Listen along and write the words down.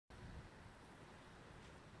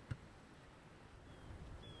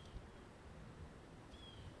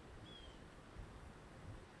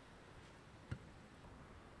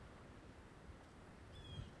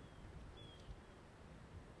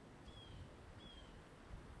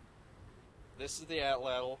This is the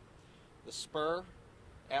atlatl. The spur,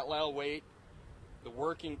 atlatl weight, the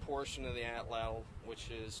working portion of the atlatl, which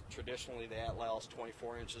is traditionally the atlatl is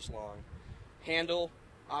 24 inches long. Handle,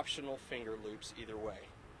 optional finger loops either way.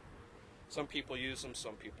 Some people use them,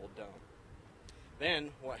 some people don't.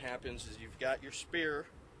 Then what happens is you've got your spear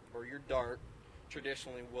or your dart.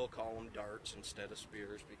 Traditionally we'll call them darts instead of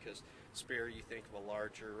spears because spear you think of a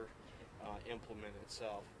larger implement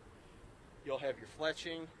itself. You'll have your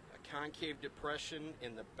fletching, a concave depression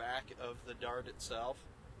in the back of the dart itself,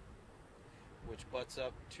 which butts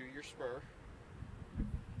up to your spur,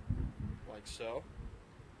 like so.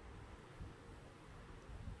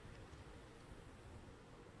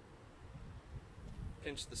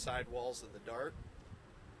 Pinch the side walls of the dart,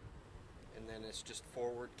 and then it's just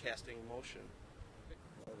forward casting motion.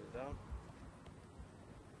 Let it down.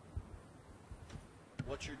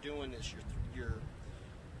 What you're doing is you're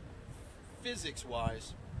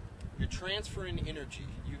physics-wise, you're transferring energy.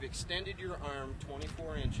 You've extended your arm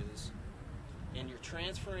 24 inches, and you're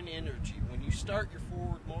transferring energy. When you start your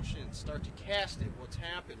forward motion and start to cast it, what's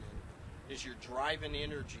happening is you're driving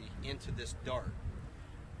energy into this dart.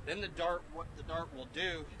 Then what the dart will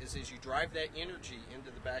do is as you drive that energy into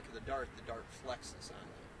the back of the dart flexes on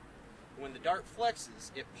it. When the dart flexes,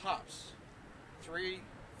 it pops 3,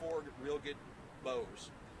 4 real good bows.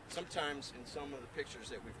 Sometimes in some of the pictures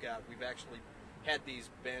that we've got, we've actually had these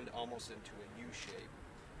bend almost into a U shape,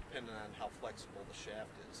 depending on how flexible the shaft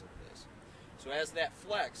is of this. So as that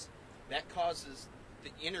flex, that causes the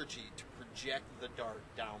energy to project the dart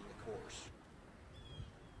down the course.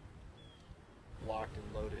 Locked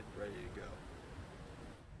and loaded, ready to go.